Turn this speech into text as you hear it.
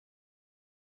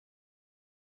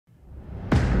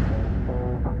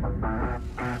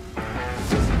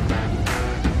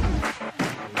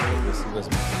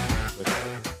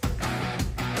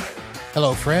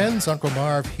Hello, friends. Uncle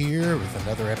Marv here with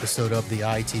another episode of the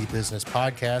IT Business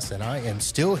Podcast, and I am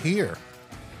still here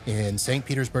in St.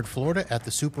 Petersburg, Florida at the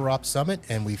SuperOps Summit,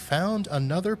 and we found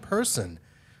another person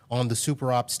on the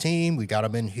SuperOps team. We got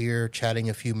him in here chatting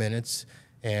a few minutes,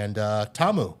 and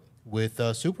Tamu with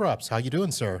SuperOps. How you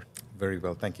doing, sir? Very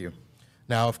well, thank you.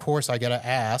 Now, of course, I got to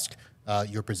ask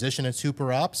your position at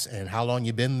SuperOps and how long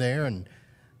you've been there, and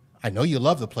I know you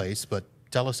love the place, but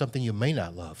tell us something you may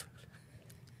not love.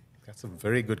 That's a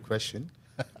very good question.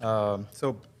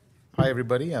 So, hi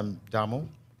everybody, I'm Damo.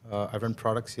 I run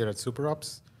products here at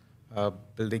SuperOps,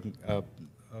 building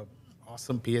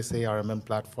awesome PSA RMM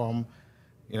platform,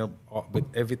 with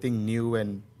everything new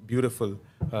and beautiful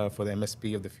for the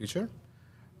MSP of the future.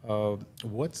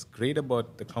 What's great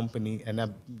about the company,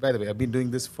 and by the way, I've been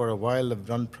doing this for a while. I've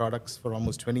run products for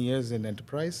almost 20 years in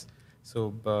enterprise.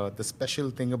 So the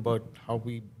special thing about how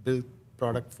we build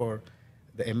product for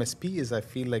the MSP is I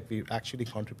feel like we're actually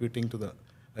contributing to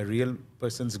a real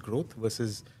person's growth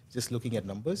versus just looking at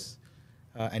numbers.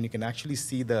 And you can actually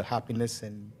see the happiness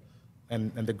and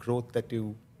the growth that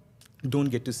you don't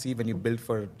get to see when you build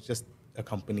for just a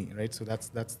company, right? So that's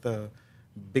the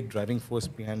big driving force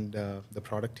behind the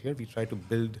product here. We try to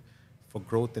build for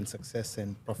growth and success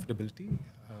and profitability.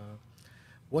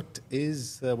 What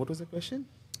was the question?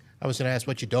 I was going to ask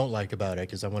what you don't like about it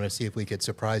because I want to see if we could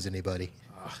surprise anybody.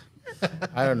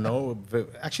 I don't know.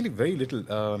 Actually, very little.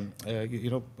 The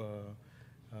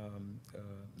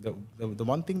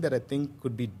one thing that I think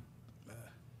could be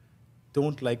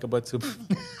don't like about Super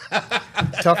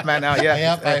tough man. Yeah,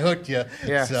 yep, I hooked you.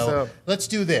 Yeah. So let's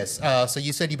do this. So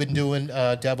you said you've been doing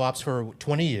DevOps for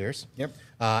 20 years. Yep.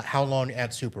 How long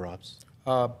at SuperOps?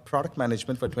 Product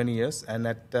management for 20 years, and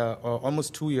at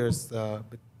almost 2 years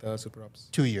with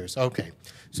SuperOps. 2 years, okay.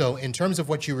 So in terms of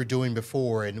what you were doing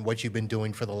before and what you've been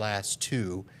doing for the last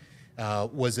two,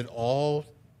 was it all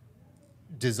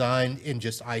designed in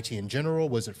just IT in general?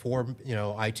 Was it for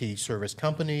IT service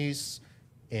companies?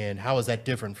 And how is that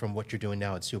different from what you're doing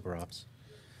now at SuperOps?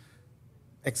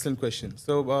 Excellent question.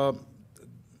 So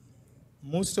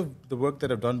most of the work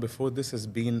that I've done before this has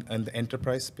been in the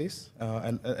enterprise space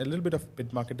and a little bit of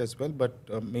mid-market as well,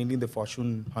 but mainly in the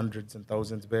Fortune hundreds and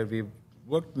thousands, where we've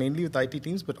worked mainly with IT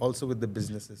teams, but also with the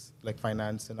businesses like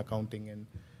finance and accounting and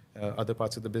other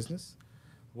parts of the business.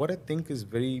 What I think is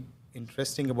very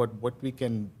interesting about what we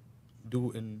can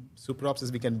do in SuperOps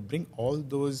is we can bring all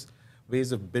those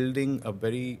ways of building a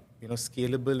very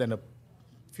scalable and a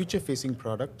future-facing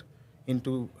product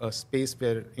into a space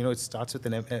where it starts with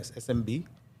an SMB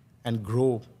and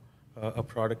grow a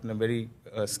product in a very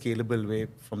scalable way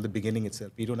from the beginning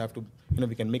itself. We don't have to,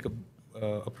 we can make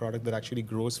a product that actually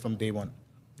grows from day one.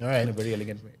 All right. In a very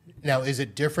elegant way. Now, is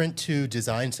it different to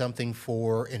design something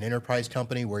for an enterprise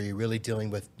company where you're really dealing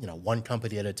with one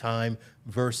company at a time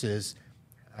versus,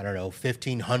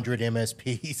 1,500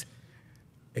 MSPs?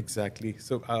 Exactly.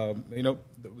 So,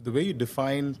 the way you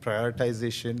define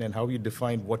prioritization and how you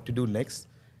define what to do next,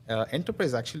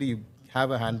 enterprise actually have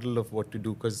a handle of what to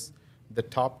do because the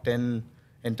top 10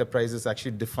 enterprises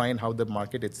actually define how the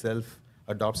market itself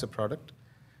adopts a product.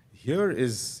 Here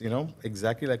is,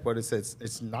 exactly like what it says.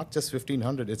 It's not just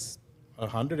 1,500, it's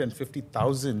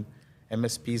 150,000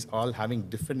 MSPs all having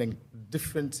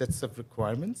different sets of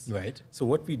requirements. Right. So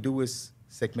what we do is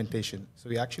segmentation. So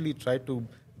we actually try to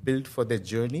build for their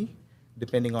journey,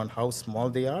 depending on how small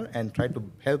they are, and try to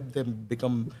help them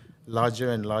become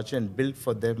larger and larger and build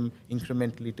for them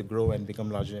incrementally to grow and become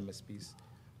larger MSPs.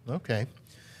 Okay.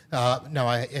 Now,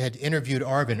 I had interviewed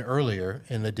Arvin earlier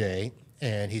in the day,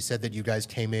 and he said that you guys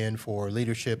came in for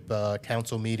leadership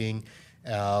council meeting.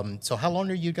 So how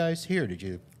long are you guys here? Did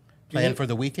you plan for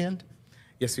the weekend?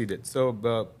 Yes, we did.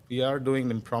 So we are doing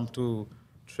an impromptu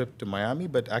trip to Miami,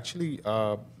 but actually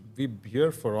we're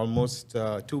here for almost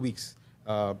 2 weeks.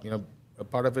 A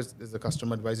part of it is the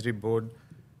customer advisory board,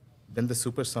 then the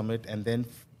Super Summit, and then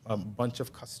a bunch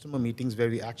of customer meetings where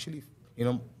we actually,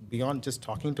 beyond just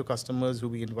talking to customers who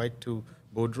we invite to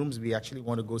boardrooms, we actually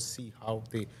want to go see how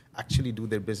they actually do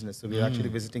their business. So we're actually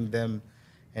visiting them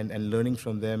and learning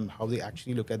from them how they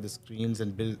actually look at the screens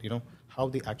and build, how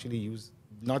they actually use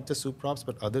not just SuperOps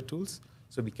but other tools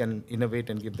so we can innovate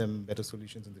and give them better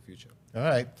solutions in the future. All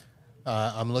right.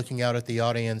 I'm looking out at the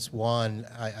audience. Juan,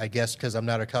 I guess because I'm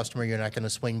not a customer, you're not going to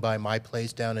swing by my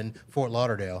place down in Fort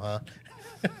Lauderdale, huh?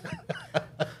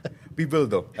 We will,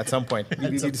 though, at some point.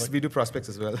 We do prospects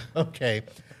as well. Okay.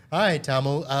 All right,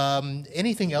 Tamu.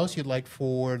 Anything else you'd like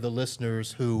for the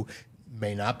listeners who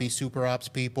may not be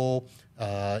SuperOps people?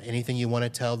 Anything you want to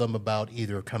tell them about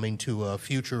either coming to a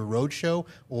future roadshow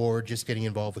or just getting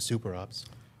involved with SuperOps?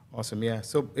 Awesome. Yeah.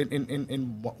 So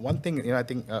one thing, I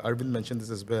think Arvind mentioned this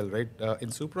as well, right? In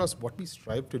SuperOps, what we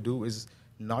strive to do is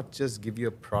not just give you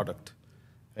a product,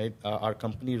 right? Our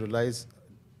company realized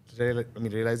very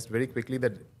quickly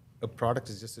that a product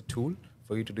is just a tool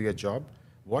for you to do your job.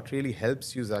 What really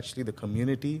helps you is actually the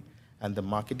community and the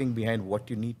marketing behind what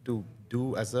you need to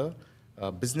do as a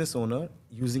business owner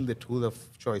using the tool of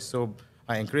choice. So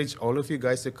I encourage all of you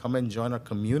guys to come and join our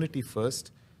community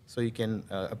first, so you can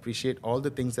appreciate all the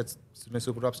things that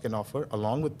SuperOps can offer,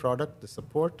 along with product, the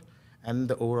support, and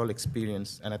the overall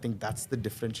experience. And I think that's the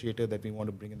differentiator that we want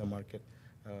to bring in the market,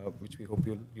 which we hope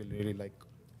you'll really like.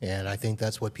 And I think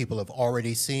that's what people have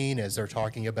already seen as they're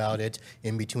talking about it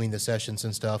in between the sessions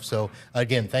and stuff. So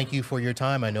again, thank you for your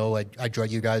time. I know I drug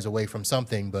you guys away from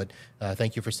something, but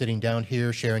thank you for sitting down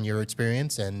here, sharing your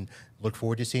experience, and look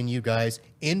forward to seeing you guys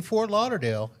in Fort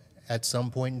Lauderdale at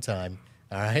some point in time.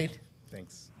 All right?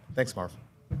 Thanks. Thanks, Marv.